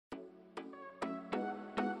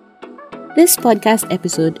This podcast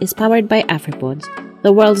episode is powered by AfriPods,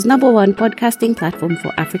 the world's #1 podcasting platform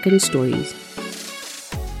for African stories.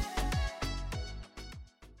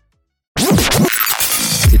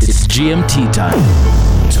 It's GMT time.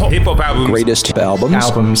 Top hip-hop albums. Greatest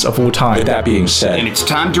albums of all time. With that being said, And it's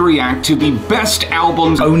time to react to the best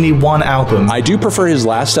albums. only one album. I do prefer his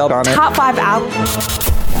last album on it. Top 5 albums.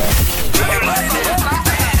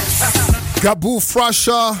 Gabu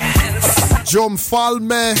Frasha, Jom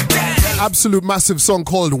Falme, absolute massive song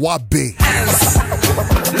called Wabe.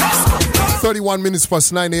 31 minutes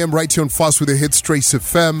past 9 a.m. right here on Fast with the Hits Trace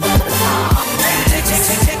FM.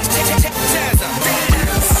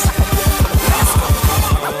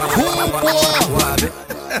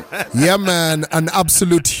 Yeah, man, an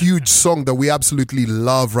absolute huge song that we absolutely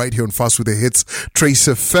love right here on Fast with the Hits Trace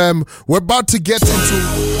FM. We're about to get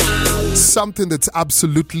into something that's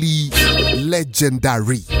absolutely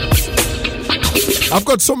legendary. I've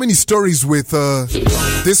got so many stories with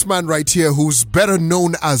this man right here who's better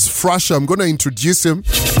known as Frasha. I'm going to introduce him.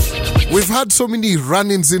 We've had so many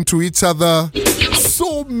run-ins into each other.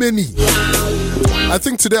 So many. I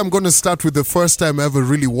think today I'm going to start with the first time I ever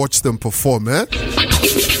really watched them perform.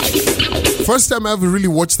 First time I ever really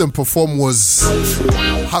watched them perform was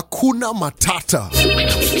Hakuna Matata.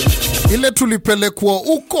 Ile tulipelekwa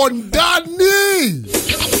uko ndani.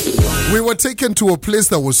 We were taken to a place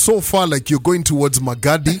that was so far, like you're going towards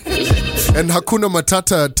Magadi. And Hakuna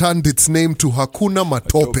Matata turned its name to Hakuna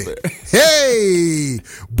Matope. Hey,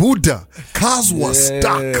 Buddha, cars were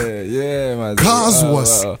stuck. Cars were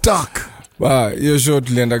stuck. Wow, hiyo show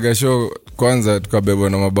tuliendaga show kwanza tukabebwa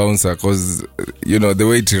na mabouncer cause you know the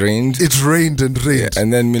way it rained. It rained and rained. Yeah,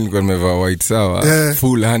 and then mimi nilikuwa nimevaa white sawa,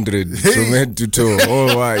 full 100 from head to toe,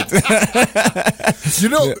 all white. You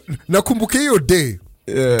know, nakumbuka hiyo day,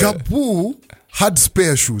 Gabu had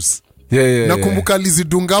spare shoes. Nakumbuka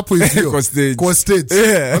alizidunga hapo hivyo kwa stage.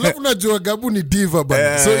 Alafu unajua Gabu ni diva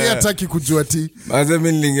bana. So yeye hataki kujua ti. Maze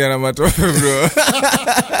mimi nilingia na matope bro.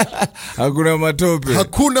 Hakuna matope.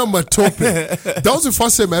 That was the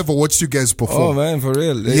first time I ever watched you guys perform. Oh man, for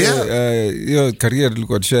real. Your career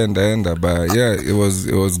ilikuwa tushaenda but yeah, it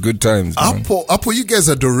was good times. Apo you guys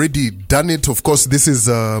had already done it. Of course, this is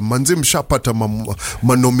Manzim Shapata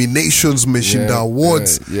ma nominations, meshinda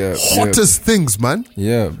awards. Hottest things, man.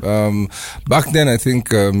 Yeah. Back then, I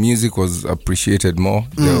think music was appreciated more.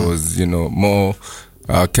 There was, more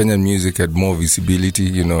Kenyan music had more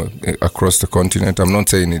visibility, across the continent. I'm not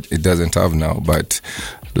saying it doesn't have now, but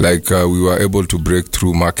like we were able to break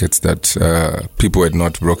through markets that people had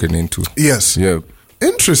not broken into. Yes. Yeah.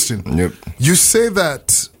 Interesting. Yep. You say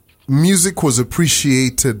that music was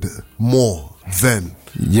appreciated more then.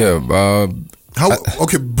 Yeah.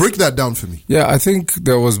 Okay, break that down for me. Yeah, I think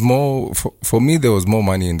there was more, for me, there was more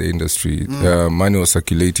money in the industry. Money was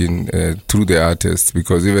circulating through the artists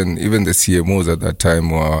because even the CMOs at that time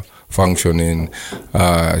were functioning.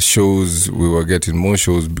 Shows, we were getting more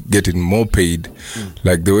shows, getting more paid.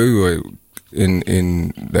 Like the way we were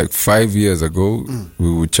in like 5 years ago,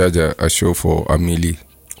 we would charge a show for $1 million,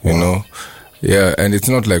 you know. Yeah, and it's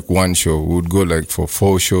not like one show. We would go like for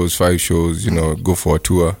 4 shows, 5 shows, go for a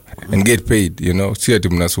tour and get paid, Si ati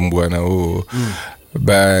mnasumbuana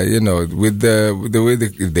But, with the way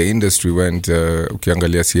the industry went,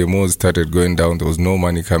 ukiangalia CMOs started going down, there was no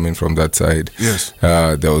money coming from that side. Yes.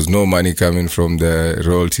 There was no money coming from the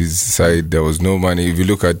royalties side. There was no money. If you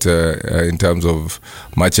look at, in terms of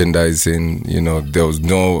merchandising, there was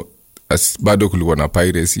no... as bado kulikuwa na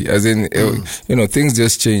piracy, as in things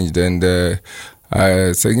just changed, and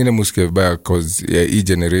sangine muske vibaya cause hii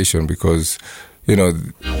generation, because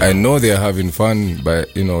I know they're having fun, but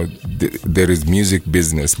there is music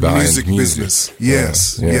business behind music. Business.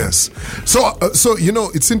 Yes. So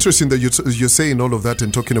it's interesting that you're saying all of that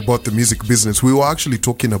and talking about the music business. We were actually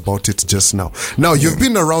talking about it just now. Now you've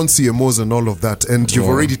been around CMOs and all of that, and you've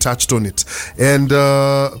already touched on it, and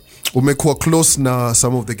umekuwa close na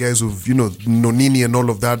some of the guys who've, Nonini and all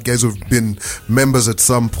of that, guys who've been members at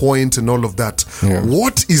some point and all of that. Yeah.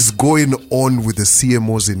 What is going on with the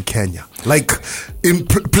CMOs in Kenya? Like,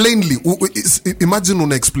 plainly, imagine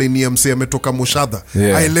una-explainia mse ametoka Mushadha.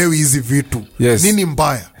 Haelewi hizi vitu. Yes. Nini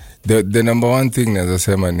mbaya? The number one thing, as I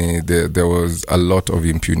said, there was a lot of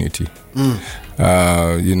impunity.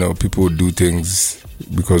 People would do things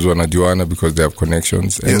because wanajuana, because they have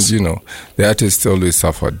connections, and the artists always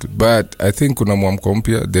suffered. But I think kuna mwamko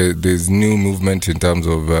mpya, there's new movement in terms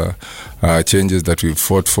of changes that we've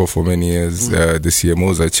fought for many years. The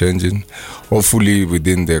CMOs are changing. Hopefully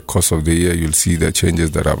within the course of the year you'll see the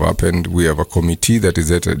changes that have happened. We have a committee that is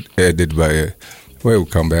headed by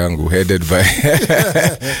Ukamba yangu headed by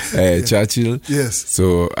Churchill. Yes.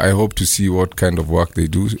 So I hope to see what kind of work they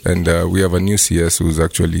do, and we have a new CS who's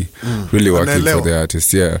actually really working for the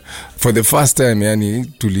artists. Yeah, for the first time, yani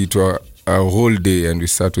tulitwa a whole day, and we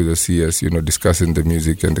start with the CS, discussing the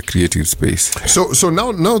music and the creative space. So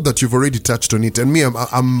now that you've already touched on it, and me,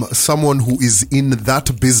 I'm someone who is in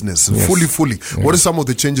that business fully. Yes. What are some of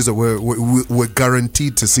the changes that we're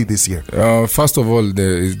guaranteed to see this year? First of all,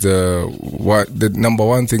 the number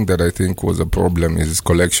one thing that I think was a problem is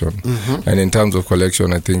collection. And in terms of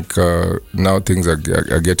collection, I think now things are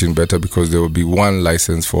getting better, because there will be one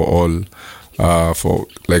license for all. For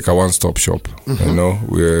like a one-stop shop,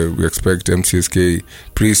 we expect MCSK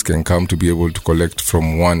priests can come to be able to collect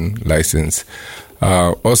from one license.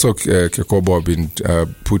 Also, Kekobo have been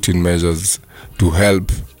putting measures to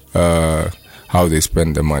help how they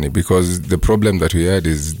spend the money, because the problem that we had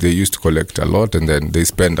is they used to collect a lot and then they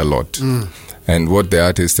spend a lot. And what the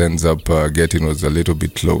artist ends up getting was a little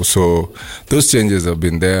bit low. So those changes have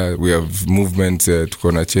been there. We have movements,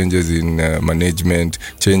 changes in management,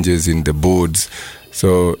 changes in the boards.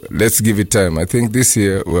 So let's give it time. I think this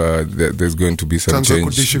year there's going to be some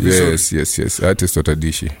change. Yes. Artist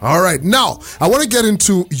Otadishi. All right. Now, I want to get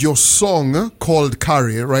into your song called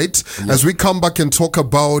Kare, right? Yeah. As we come back and talk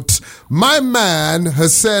about, my man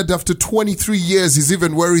has said after 23 years, he's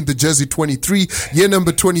even wearing the jersey 23, year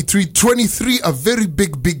number 23. 23, a very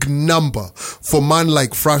big number for man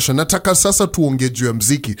like Frasha. Nataka sasa tuongee juu ya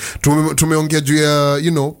mziki. Tumeongea juu ya,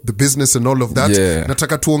 the business and all of that. Yeah.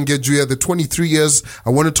 Nataka tuongee juu ya the 23 years.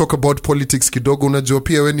 I want to talk about politics kidogo. Unajua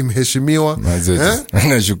pia wewe ni mheshimiwa.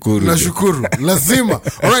 Nashukuru. Lazima.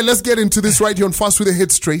 All right, let's get into this right here on Fast with the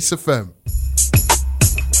Hits, Trace FM.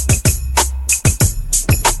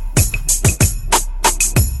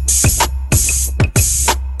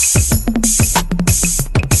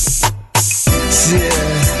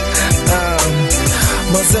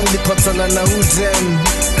 Mazali patana na udem,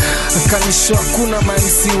 akanishwa kuna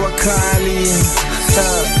mansi wakali.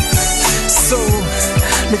 So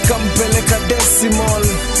nikampeleka Decimal,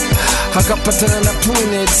 akapatana na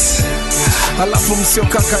Punet, alafu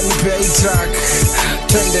msiokaka nipea hii track,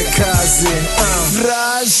 twende kazi.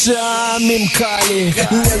 Frasha mimkali,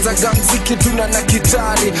 nianzaga mziki tuna na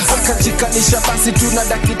kitari, akajikanisha basi tuna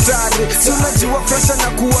dakitari. Tunajua Frasha na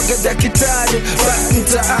kuwaga dakitari,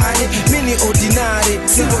 mtaani mini ordinary,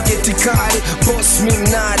 siwa getikari, boss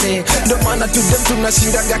mimnane. Ndo maana tudem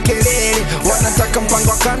tunashindaga kelele, wanataka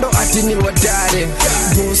mpango kando ati ni wadare.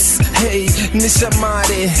 Boss, hey,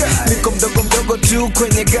 nishamare, niko mdogo tu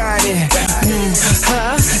kwenye gari.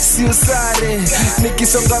 Si usare,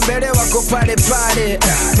 nikisonga mbele wako pale.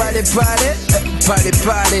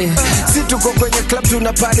 Si tuko kwenye club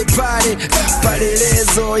tuna pale.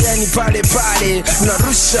 Lezo, yani pale.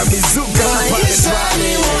 Narusha mizuka pale.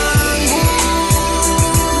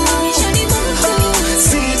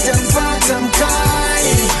 Sitampata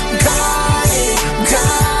mkali.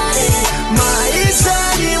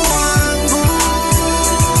 Maisha ni wangu.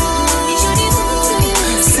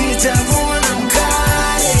 Sitamwona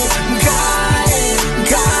mkali.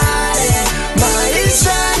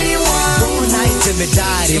 Maisha ni wangu.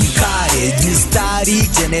 Unaitemedari mkali. Mistari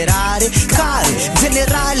generale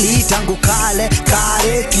generali tangu kale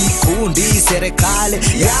kikundi serikali,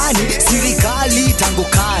 yani sirikali tangu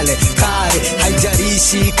kale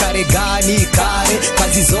haijarishi kare gani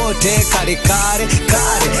kazi zote kare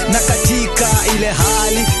na katika ile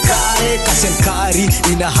hali kashenkari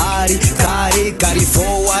inahari kari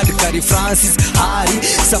forward kari Francis hari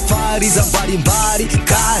safari za mbalimbali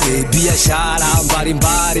biashara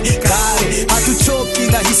mbalimbali hatuchoki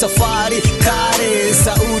na hii safari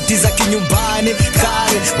sauti za kinyumbani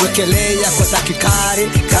wekelea kwa takikari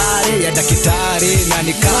ya dakitari na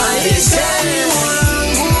ni maishani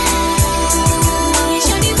wangu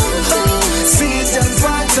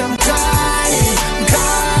sijapata mkali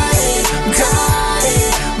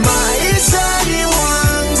maishani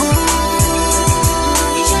wangu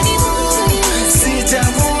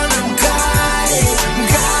sitamwona mkali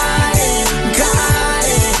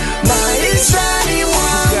maishani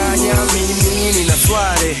wangu mimi nina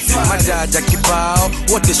swale majaja kibao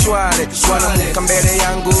wote shware wanamuka mbele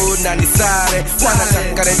yangu ndani sare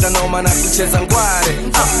wanataka reza noma na kucheza ngware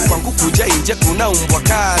kwangu kuja inje kuna umbwa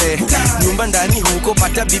kare nyumba ndani huko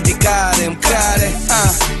pata bibi kare mkare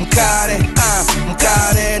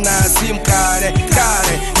na si mkare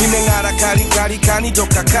nimengara kali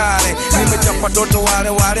kanitoka kare nimechapa toto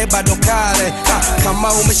wale bado kare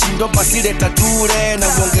kama umeshindwa basi leta ture na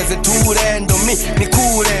uongeze ture ndo mi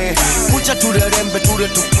nikule kucha turerembe ture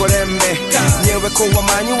tukolembe nyewe kwa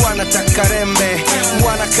wamanyi wanataka rembe,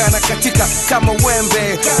 wanakana katika kama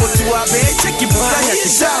wembe, otu wabeche kibudanya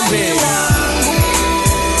kitambe.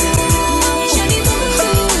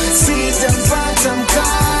 Sijapata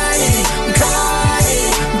mkai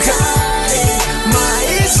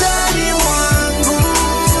maishani mwangu.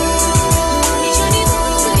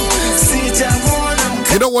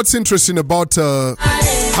 You know what's interesting about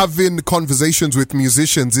having conversations with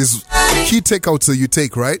musicians is key takeouts that you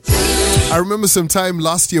take, right? I remember some time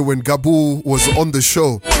last year when Gabu was on the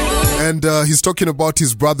show, and he's talking about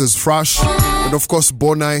his brothers Frasha and of course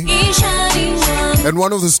Bonai. And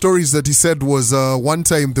one of the stories that he said was one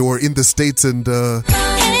time they were in the States and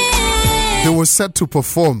they were set to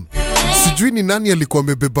perform. Sijui ni nani alikuwa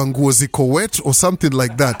amebeba nguo ziko wet or something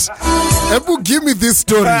like that. Ebu, give me this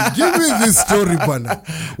story. Give me this story bana.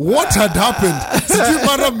 What had happened? Sijui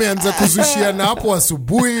mara meanza kuzushiana hapo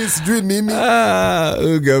asubuhi, sijui nini.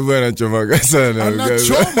 Gabu anachomaka sana.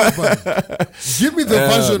 Anachoma bana. Give me the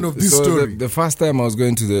version of this story. The first time we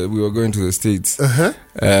were going to the States.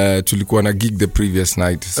 Tulikuwa na gig the previous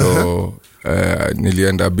night. So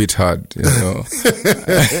nilienda a bit hard, you know.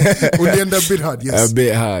 Ulienda a bit hard, yes. A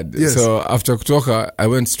bit hard. Yes. So after kutoka, I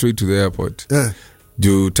went straight to the airport.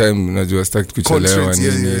 Due time najua start kuchelewa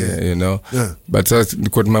nini, you know. But sasa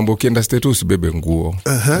nilikuwa mambo kienda state usibebe nguo.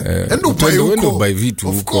 Endo buy vitu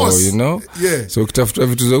huko, you know. So kutafuta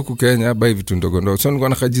vitu za huko Kenya, buy vitu ndogo ndogo. So nilikuwa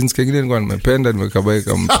na jeans kingine nilikuwa nimependa, nimekabai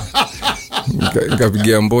kama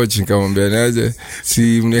nikapigia mbochi nikamwambia naje si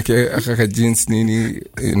mnieke aka jeans nini,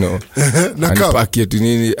 you know. Anipaki eti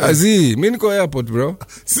nini. Azi, mimi niko airport bro.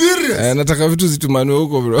 Serious? Nataka vitu zitumane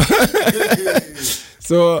huko bro.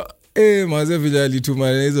 So maze vile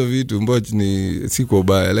alitumana hizo vitu mbochi ni siko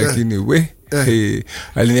baya lakini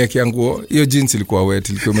aliniakia nguo hiyo jeans ilikuwa wet,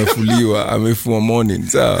 ilikuwa imefuliwa, amefua morning.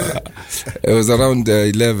 So it was around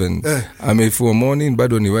 11. Amefua morning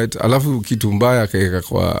bado ni wet, alafu kitu mbaya akaeka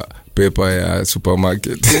kwa paper ya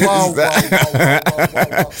supermarket. Wow.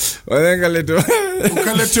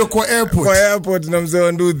 Ukaletwa kwa airport. Kwa airport na mzee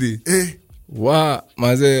wa Ndudhi.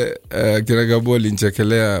 Maze kina Gaboli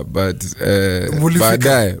nchekelea but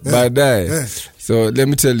baadaye. So let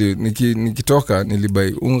me tell you, nikitoka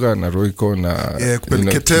nilibai unga na roiko na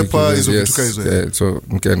ketepa hizo vitu hizo. So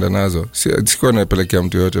nikaenda nazo. Sikuwa napelekea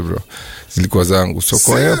mtu yote bro. Zilikuwa zangu. So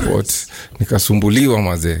kwa airport nikasumbuliwa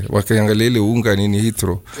maze. Wakaangalia ile unga nini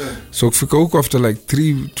Heathrow. So kufika huko after like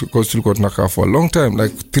 3, because tulikuwa tunakaa for a long time,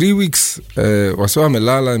 like 3 weeks, wasio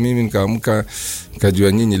wamelala, mimi nikaamka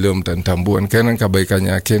nikajua nyinyi leo mtanitambua. Nikaenda nikabai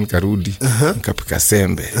kanyake nikarudi. Nikapika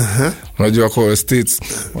sembe. Unajua kwa States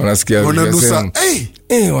wanasikia wananusa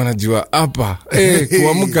wanajua hapa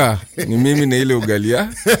kuamka ni mimi na ile ugalia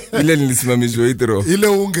ile nilisimamishwa Heathrow ile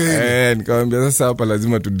unga ile. Nikamwambia sasa hapa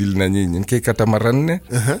lazima tudili na nyinyi. Nikaikata mara 4.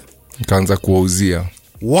 Nikaanza kuwauzia.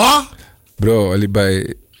 Bro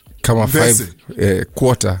walibai kama 5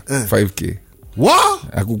 quarter 5k.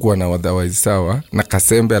 Hakukuwa na otherwise sawa na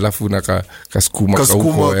kasembe alafu na kasukuma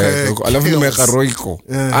huko alafu nimeka roiko.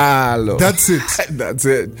 That's it.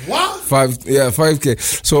 5k.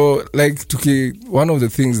 So like one of the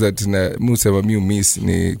things that musema miss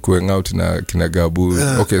ni going out na kina Gabu.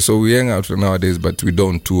 Okay, so we hang out nowadays but we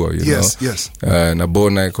don't tour, you know. Yes. Na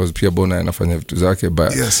Bona because pia Bona anafanya vitu zake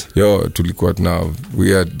but tulikuwa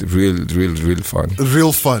we had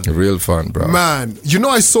real fun bro. Man, you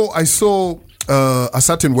know, I saw a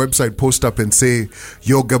certain website post up and say,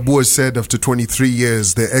 yo, Gabu has said after 23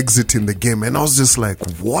 years they're exiting the game, and I was just like,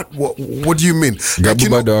 what do you mean? Gabu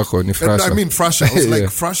bado wako ni Frasha. I mean Frasha. I was like,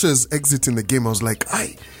 Frasha's exiting the game. I was like,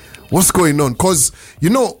 what's going on? Because, you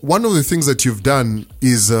know, one of the things that you've done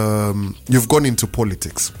is you've gone into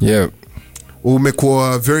politics. Yeah.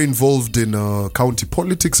 Umekuwa very involved in county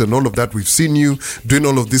politics and all of that. We've seen you doing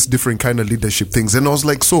all of these different kind of leadership things. And I was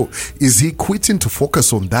like, so is he quitting to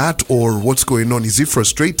focus on that, or what's going on? Is he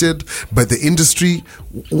frustrated by the industry?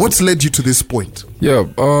 What's led you to this point? Yeah,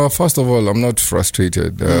 first of all, I'm not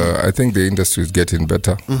frustrated. I think the industry is getting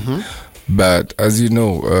better. But as you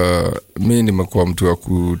know, me nimekuwa mtu wa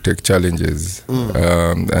ku take challenges.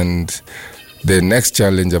 And the next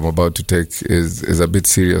challenge I'm about to take is a bit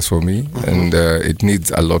serious for me, and it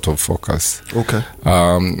needs a lot of focus. Okay.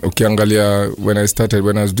 Ukiangalia, when I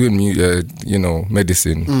was doing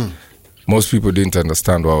medicine, most people didn't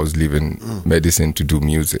understand why I was leaving medicine to do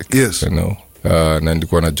music. Yes. You know, na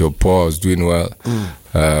nilikuwa na job poor, I was doing well.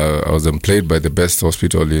 I was employed by the best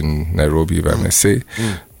hospital in Nairobi, if I may say.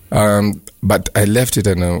 But I left it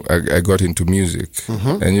and I got into music.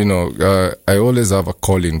 And you know, I always have a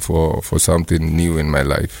calling for something new in my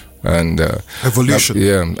life. And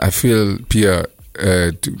evolution. I feel peer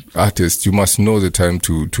artists, you must know the time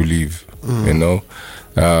to leave. you know.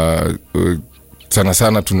 Sana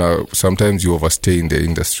sometimes you overstay in the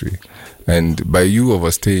industry, and by you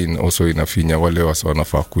overstaying also inafinya wale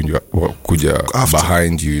wanafa kuja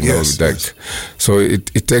behind you, you know, like so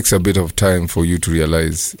it takes a bit of time for you to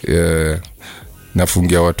realize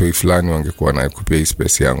nafungia watu fulani wangekuwa na kupea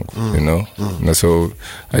space yangu, you know. Na so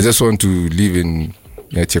I just want to live in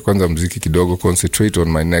kwanza muziki kidogo, concentrate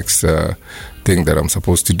on my next thing that I'm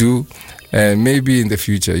supposed to do. And maybe in the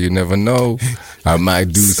future, you never know, I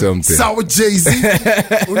might do something. So Jay-Z,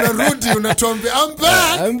 unarudi unatuambia I'm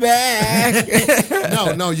back.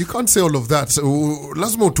 Now you can't say all of that.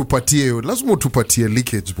 Lazima utupatie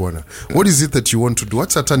leakage bwana. What is it that you want to do?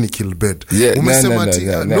 What's hata nikill bed?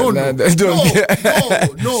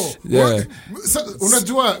 No. Yeah.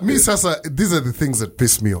 Unajua mi sasa, these are the things that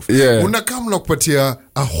piss me off. Yeah. Unakaa mnakupatia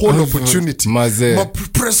a whole opportunity. Ma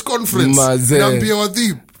press conference. Naambia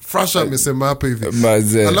wadhi Frasha amesema hapa hivi.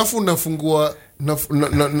 Alafu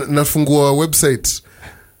nafungua website.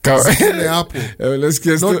 Zile hapo.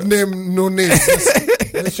 Not name, no name.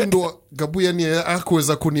 Nashindwa Gabuya ni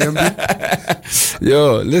hakuweza kuniambia.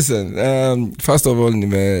 Yo, listen, first of all,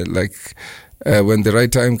 when the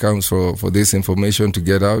right time comes for this information to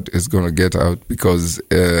get out, it's going to get out, because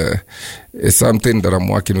it's something that I'm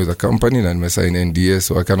working with a company and I'm signing NDA,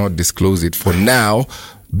 so I cannot disclose it for now.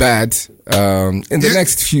 But in the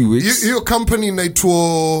next few weeks, your company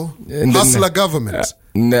inaitwa Hustler Government.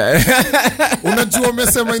 Unajua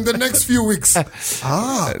umesema in the next few weeks.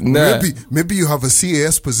 Maybe you have a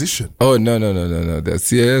CAS position. Oh no. The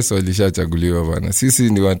CAS walishachaguliwa bana. Sisi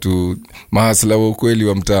ni watu mahasla wa ukweli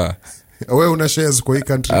wa mtaa. Wewe una shares kwa hii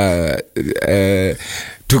country?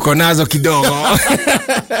 Tuko nazo kidogo.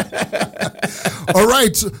 All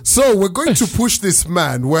right, so we're going to push this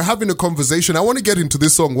man. We're having a conversation. I want to get into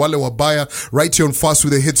this song Wale Wabaya right here on Fast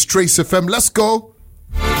with the Hits Trace FM. Let's go.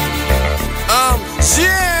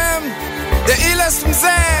 GM, the illest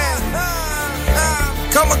mzee,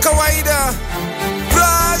 kama kawaida,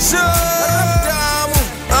 Frasha,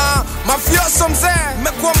 mafioso mzee,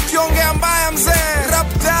 mekuwa mkiongea mbaya mzee,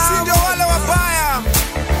 si ndio wale wabaya,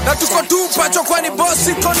 na tuko tu pacho kwani boss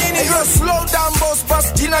iko nini? Yo, slow down boss,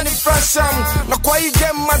 bas jina ni Frasha, na kwa hii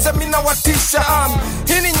game maze mina watisha.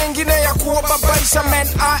 Hii ni nyingine ya kuwababaisha, man,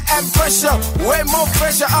 I am pressure, way more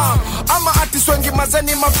pressure. Ama artist wengi maze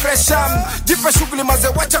ni mafresha, jipe shughuli maze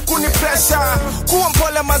wacha kuni pressure. Kuwa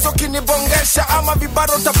mpole maze ukinibongesha, ama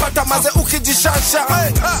vibaro utapata maze ukijishasha.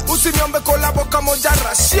 Usiniombe kolabo kama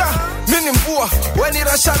ujarashia, mini mvua, we ni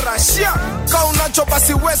rasha. Ka unacho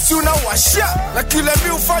basi wesi unawashia, na kile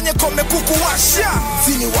mi ufanye kome kukuwashia.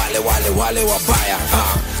 Sini wale wabaya, wale wabaya,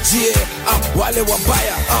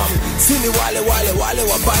 sini wale wabaya,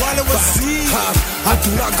 wale wasi,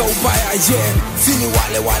 hatunaga ubaya, yeah. Sini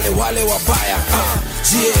wale wabaya, wale wabaya,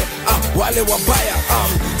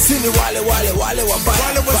 sini wale wabaya, wale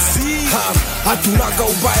wasi, hatunaga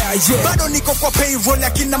ubaya, yeah. Bado niko kwa payroll ya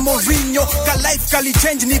kina Mourinho, ka life kali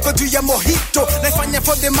change, niko juu ya mojito. Naifanya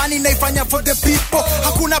for the money, naifanya for the people.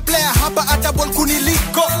 Hakuna player hapa hata ball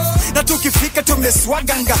kuniliko, na tukifika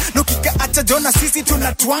tumeswaganga, nukika acha jona sisi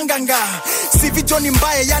tunatuanganga. CV Johnny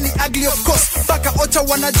mbaya yani ugly of course, baka ocha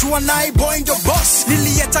wanajua nai boy ndo boss.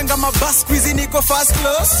 Niliyatanga mabas quizi niko first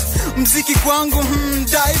class, mziki kwangu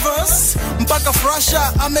diverse, mpaka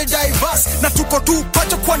Frasha ame diverse, na tuko tu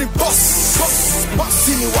pacho kwani boss.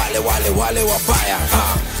 Sini wale wabaya, wale wabaya,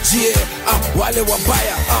 sini wale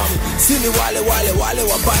wabaya, wale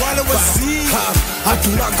wasi,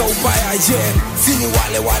 hatunaga ubaya, yeah. Sini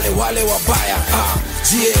wale wabaya, wale wabaya,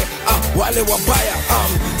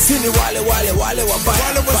 sini wale wabaya, wale wasi,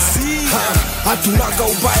 hatunaga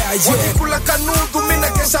ubaya, yeah. Kula kanugu mina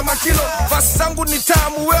kesha makilo, fasi zangu ni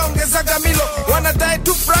tamu we ongeza gamilo. Wanadai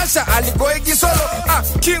tu Frasha aligoegi solo,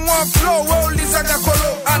 king of flow we ulizaga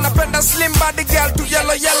kolo. Anapenda slim body girl to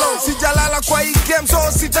yellow. Sijalala kwa hii game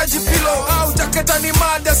so sitaji pilo. Jaketa ni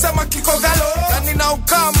mada sema kiko galo, na nina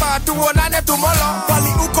ukamba tuonane tumolo. Wali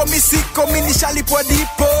uko misiko minishalipwa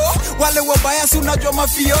dipo, wale wabaya unajua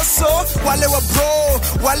mafioso. Wale wa bro,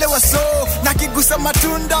 wale wa so, na kigusa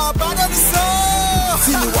matunda bado ni so.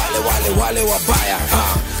 Sini wale wabaya, wale wabaya,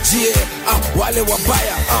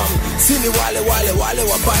 sini wale wabaya,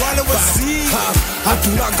 wale wasi,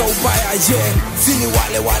 hatunaga ubaya, yeah. Sini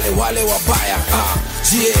wale wabaya, wale wabaya,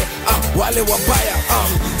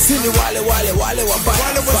 sini wale wabaya, wale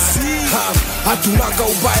wasi, hatunaga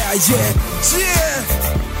ubaya, yeah.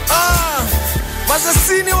 Maze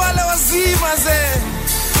sini wale wazima ze,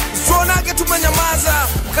 tuonage tumenyamaza,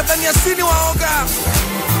 katania sini waoga,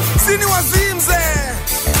 sini wazimze.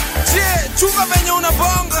 Chunga venye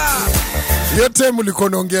unabonga. Yote mliko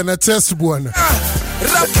naongea na chest bwana.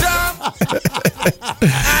 Rapta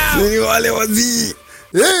Ni wale wazi.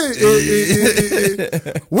 Hey.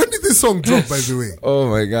 When did this song drop, by the way? Oh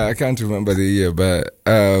my God, I can't remember the year, but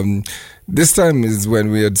this time is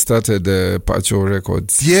when we had started Pacho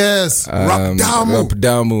Records. Yes,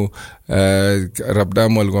 Rapdamu.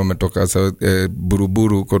 Rapdamu alikuwa ametoka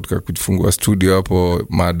Buruburu kutoka kufungua studio hapo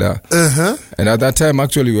Mada. And at that time,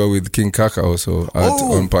 actually, we were with King Kaka also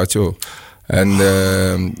on Pacho. And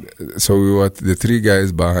so we were the three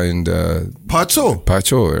guys behind Pacho,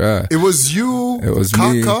 yeah. It was you, it was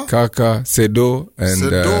Kaka? me, Kaka, Sedo,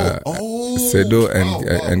 and Sedo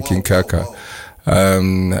and King Kaka. Wow.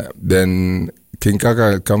 Then King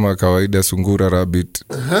Kaka kama kawaida sungura rabbit.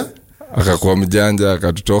 Akakuwa mjanja,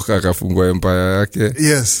 akatutoka, akafungua empire yake.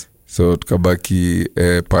 Yes. So tukabaki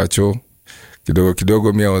Pacho.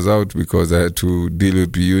 Kidogo me I was out because I had to deal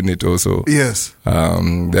with P-Unit also. Yes.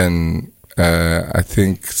 Then I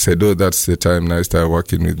think Sedo, that's the time now I started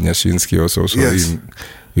working with Nyashinsky also. So yes.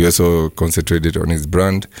 he also concentrated on his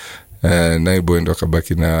brand. Naiboy ndo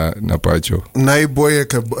akabaki na Pacho. Naiboy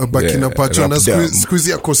akabaki na Pacho. Na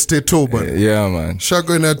squeezy ako Steto, but yeah, man.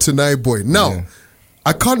 Shago na to Naiboy. Now,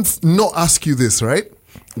 I can't not ask you this, right?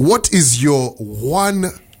 What is your one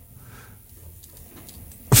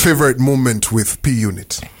favorite moment with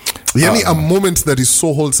P-Unit? Yani a moment that is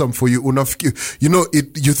so wholesome for you. You know,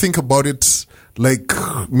 you think about it like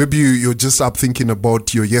maybe you're just up thinking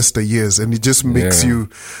about your yesteryears and it just makes you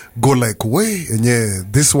go like, way, and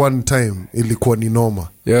this one time ilikuwa ni noma.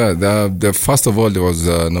 Yeah, the first of all, there was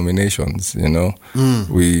nominations, you know.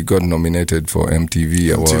 We got nominated for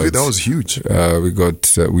MTV Awards. That was huge.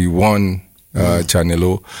 We won Channel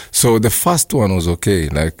O. So the first one was okay,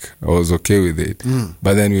 like I was okay with it.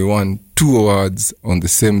 But then we won 2 awards on the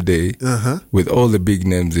same day with all the big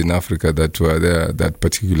names in Africa that were there at that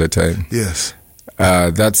particular time. Yes.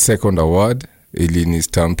 That second award, Elini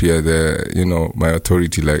Stampia, my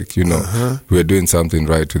authority, like, we're doing something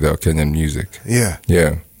right with our Kenyan music. Yeah.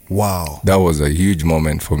 Yeah. Wow. That was a huge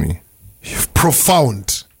moment for me.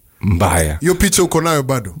 Profound. Mbaya. Yo picha uko nayo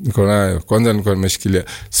bado? Niko nayo. Kwanza nilikuwa nimeshikilia.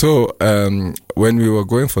 So, when we were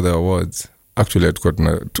going for the awards, actually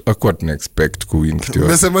hatukuwa tuna expect kuwin kitu.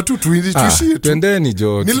 Mesema tu tushie tu. Twendeni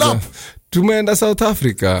jo. Ni lap. Tumeenda South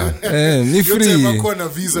Africa. Ni free.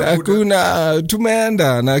 Hakuna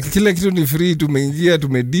tumeenda na kila kitu ni free, tumeingia,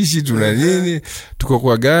 tumedishi, tuna nini, tuko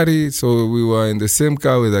kwa gari. So we were in the same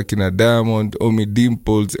car with akina Diamond, Omi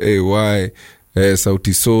Dimples, AY,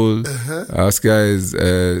 Sauti Soul, us guys.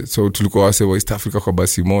 So tulikuwa wase wa East Africa kwa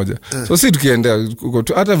basi moja. So si tukienda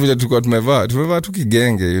hata vile tulikuwa tumevaa tu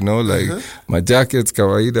kigenge, like my jackets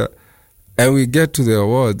kawaida. And we get to the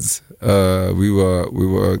awards. We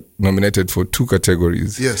were nominated for 2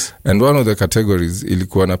 categories. Yes. And one of the categories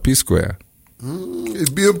ilikuwa na P-Square.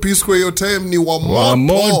 P-Square your time ni wa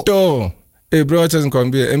moto. Bro, acha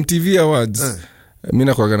nikwambie MTV Awards. Mimi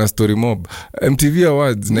nakuaga na story mob. MTV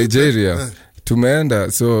Awards Nigeria.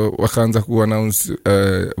 Tumeenda, so wakaanza ku-announce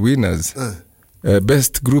winners.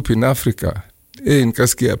 Best group in Africa.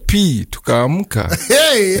 Nikasikia P, tukaamka.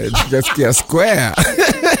 Tukasikia Square.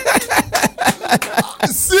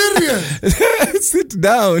 Serious? Sit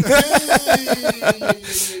down.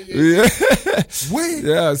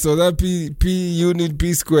 Yeah, so that P-Unit,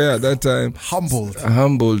 P-Square at that time.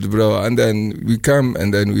 Humbled, bro. And then we come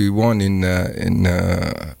and then we won in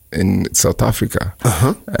South Africa.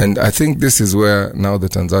 And I think this is where now the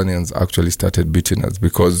Tanzanians actually started beating us,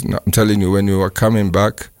 because I'm telling you, when we were coming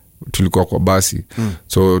back, tulikuwa kwa basi.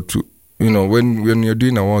 So when you're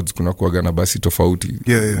doing awards, kuna kuwaga na basi tofauti.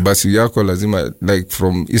 Basi yako lazima, like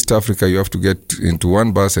from East Africa, you have to get into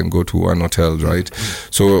one bus and go to one hotel, right?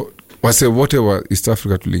 So whatever East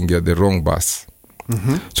Africa tuliingia the wrong bus.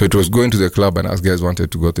 So it was going to the club and us guys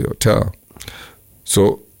wanted to go to the hotel.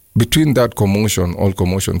 So between that all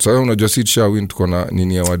commotion. So unajua si tushawin tuko na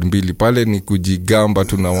nini award 2 pale, ni kujigamba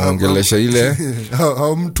tunawaongelesha ile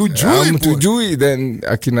hamtujui. Then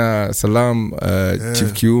akina Salam,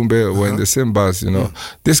 Chief Kiumbe were in the same bus,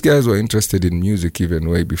 These guys were interested in music even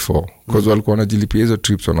way before, because walikuwa wanajilipia hizo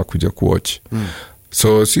trips wanakuja kuwatch.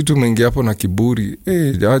 So si tumeingia hapo na kiburi,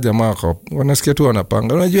 jamaa wanasikia tu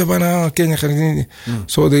wanapanga, unajua bana Kenya kanini.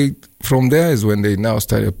 So from there is when they now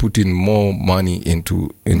started putting more money into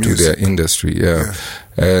their industry.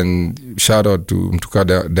 And shout out to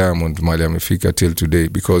Mtukada Diamond Mali amefika till today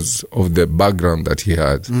because of the background that he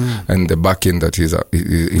had and the backing that he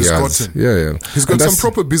has. He's got some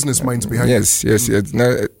proper business minds behind him. Yes.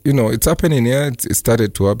 Now, it's happening here. It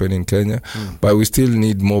started to happen in Kenya, but we still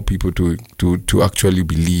need more people to actually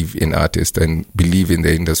believe in artists and believe in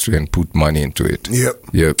the industry and put money into it.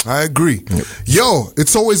 Yep. I agree. Yo,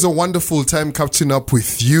 it's always a wonderful time catching up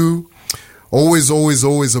with you. Always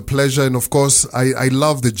a pleasure. And of course, I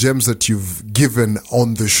love the gems that you've given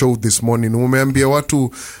on the show this morning. Umeambia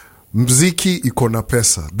watu mziki iko na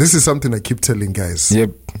pesa. This is something I keep telling guys.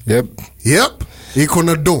 Yep. Iko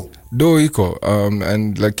na do iko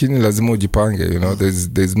and lakini lazima ujipange, you know.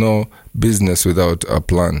 There's no business without a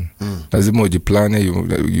plan. Lazima ujiplane,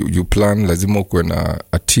 you plan. Lazima kuwe na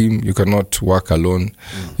a team. You cannot work alone.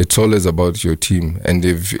 It's always about your team, and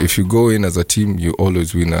if you go in as a team, you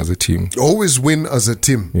always win as a team. Always win as a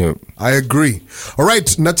team. Yep. I agree. All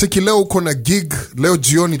right, nacheki leo uko na gig leo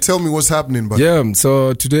jioni. Tell me what's happening, buddy. Yeah,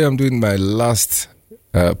 so today I'm doing my last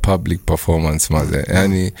public performance, maze.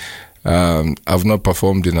 Yani I've not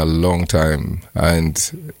performed in a long time,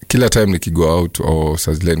 and kila time nikigo out or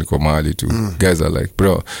sazile niko mahali tu, guys are like,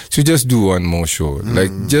 bro, should just do one more show,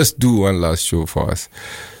 like just do one last show for us.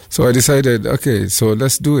 So I decided, okay, so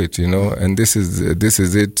let's do it, you know. And this is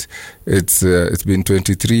it. It's been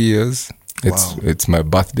 23 years. It's my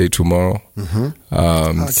birthday tomorrow. So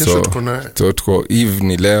tuko Eve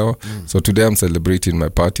ni leo. So today I'm celebrating my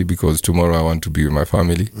party because tomorrow I want to be with my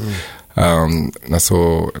family.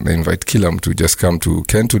 So I invite Kilam to just come to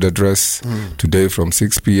Ken to the Dress today from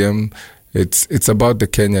 6 p.m. It's about the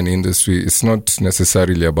Kenyan industry. It's not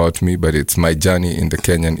necessarily about me, but it's my journey in the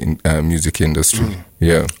Kenyan music industry.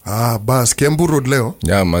 Yeah. Bas Kiambu Road leo.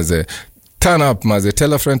 Yeah, maze. Turn up, maze.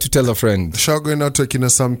 Tell a friend to tell a friend. Going out to kina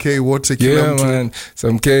Sam K. What's a yeah, man.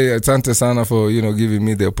 Sam K. Asante sana for, you know, giving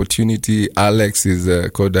me the opportunity. Alex is a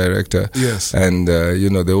co-director. Yes. And, you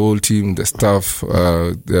know, the whole team, the staff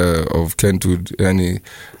of Kentud, yani,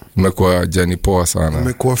 imekuwa jani poa sana.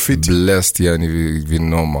 Imekuwa fiti. Blessed, yani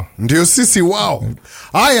vinoma. Ndio sisi, wow.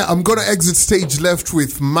 I'm gonna exit stage left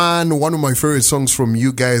with, man, one of my favorite songs from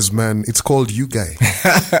you guys, man. It's called You Guy.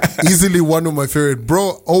 Easily one of my favorite.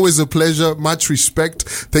 Bro, always a pleasure. Much respect.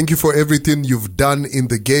 Thank you for everything you've done in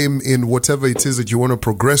the game, in whatever it is that you want to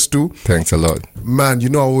progress to. Thanks a lot. Man, you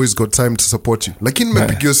know I always got time to support you. Lakini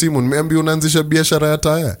nimepigio simu, nimeambia unaanzisha biashara ya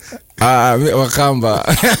taya.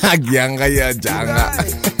 Wakamba. Gianga ya janga.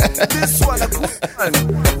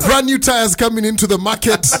 Brand new tires coming into the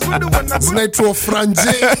market. Zinaitwa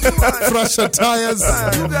Frasha tires.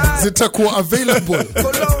 Zitakuwa available.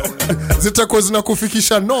 Zitakuwa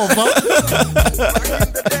zinakufikisha Nova.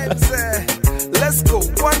 Let's go.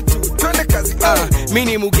 1, 2, twende kazi.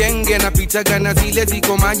 Mini mugenge na pitaga na zile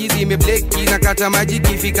ziko maji zimebleki na kata maji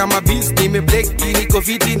kifika mabis nimebleki niko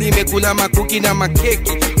fiti nimekula makuki na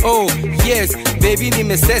makeki. Oh yes baby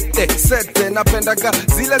nimesete napendaga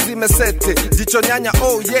zile zimesete jicho nyanya.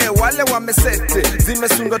 Oh yeah wale wamesete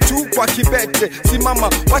zimesundwa tu kwa kibete. Simama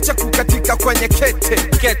wacha kukatika kwenye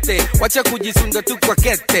kete wacha kujisunda tu kwa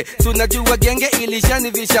kete. Tunajua genge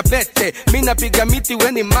ilishanivisha pete. Mimi napiga miti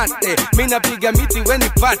weni mate. Mimi napiga miti weni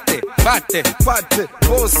pate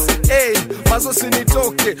boss mazo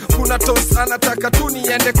sinitoke. Kuna toss anataka tu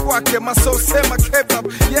niende kwake. Maso sema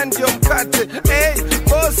kebab yeye ndio mkate.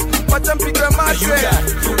 Boss wacha mpiga mate. You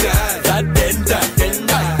got that tender.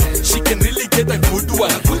 She can really get a good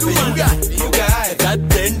one. You got that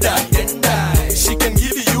tender. She can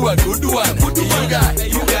give you a good one. You got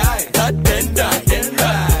that tender.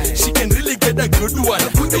 She can really get a good one.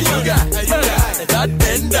 You got that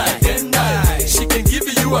tender. She can give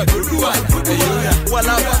you a good one.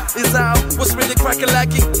 Walava is out. What's really cracking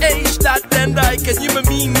like it? Age that tender. Can you and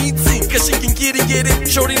me need sing? Cause she can get it.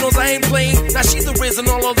 Shorty knows I ain't playing. Now she's the reason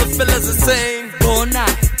all of the fellas are saying Bona,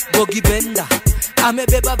 Bogi Benda.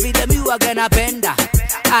 Amebeba vile miwaga napenda.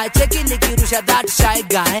 Cheki nikirusha that shy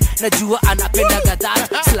guy. Najua anapendaga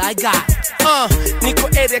that sly guy. Niko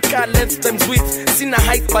Erika length times width. Sina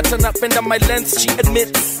height but anapenda my length, she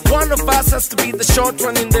admits. One of us has to be the short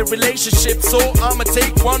one in the relationship. So I'ma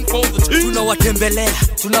take one for the two. Tunawatembelea,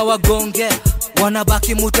 tunawagongea.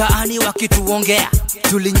 Wanabaki mutaani wakituongea.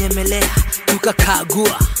 Tulinyemelea,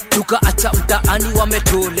 tukakagua. Tukaacha mtaani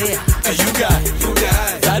wametolea. You got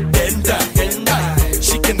that tender.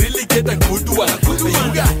 She can really get a good one.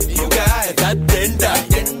 You got that tender.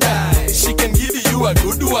 She can give you a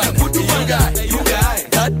good one. You got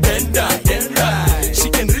that tender. She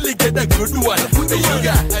can really get a good one. You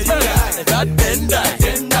got that tender.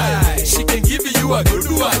 She can give you a good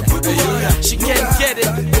one. She can get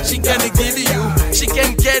it. She can give you. She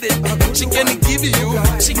can get it. She can give you.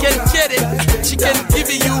 She can get it. She can give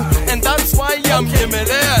you. And that's why I'm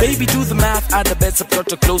Yemelea. Baby, do the math, add the beds,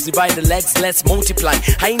 mtoto closely by the legs, let's multiply.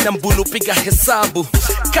 Haina mbulu piga hesabu.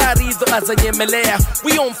 Karizo azanyemelea.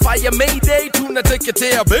 We on fire, Mayday,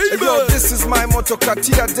 tunateketea, baby. Yo, this is my motto,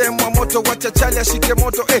 katia demo moto, wacha chali ashike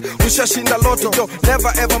moto, ushashinda loto. Yo,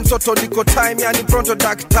 never ever mtoto niko time, yani pronto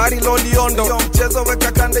daktari loliondo. Yo, mchezo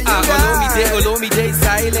weka kande you guys. Olomide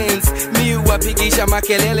silence. Mi wapigisha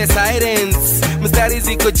makelele sirens. Mstari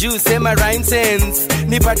ziko juu, sema rhyme sense.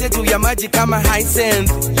 Nipate juu ya maji kama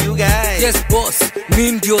Hisense. You guys. Yes boss,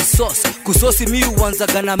 mi ndio sauce. Kusosi mi uanza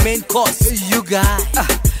gana main course. You guys.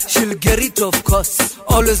 She'll get it of course.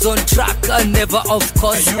 Always on track and never off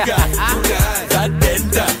course. You guys. That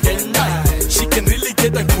tender. She can really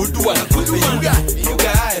get a good one. You guys.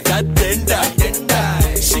 That tender.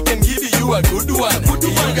 She can give you a good one.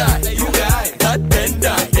 You guys. That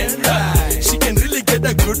tender. She can really get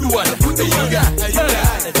a good one. You guys.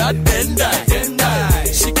 That tender.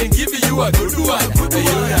 She can give you a good one.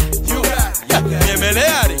 You guys.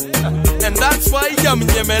 Nyemeleari. And that's why I'm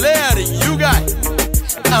nyemeleari. You guys.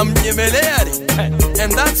 I'm nyemeleari.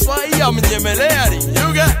 And that's why I'm nyemeleari.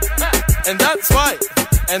 You guys. And that's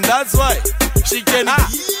why she can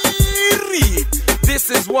hear. This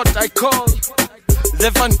is what I call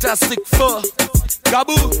the Fantastic Four.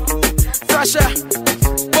 Gabu, Frasha,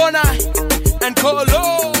 Bona, and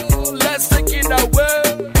Kolo. Let's take it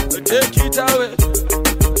away.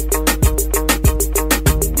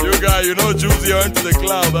 You guys, you know Juicy went to the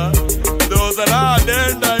club, huh? There was an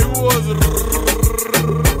Adenda who was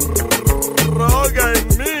rocking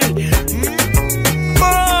me.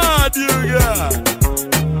 Mad, you guys.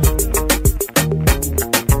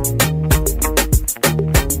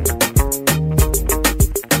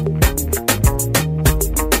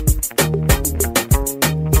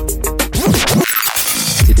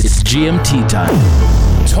 GMT time.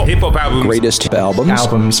 Top hip-hop albums. Greatest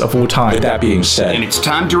albums of all time. With that being said, And it's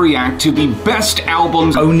time to react to the best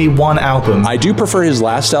albums. only one album. I do prefer his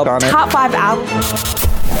last album on it. Top 5 albums.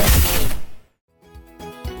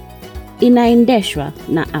 Inaendeshwa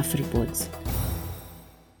na Afripods.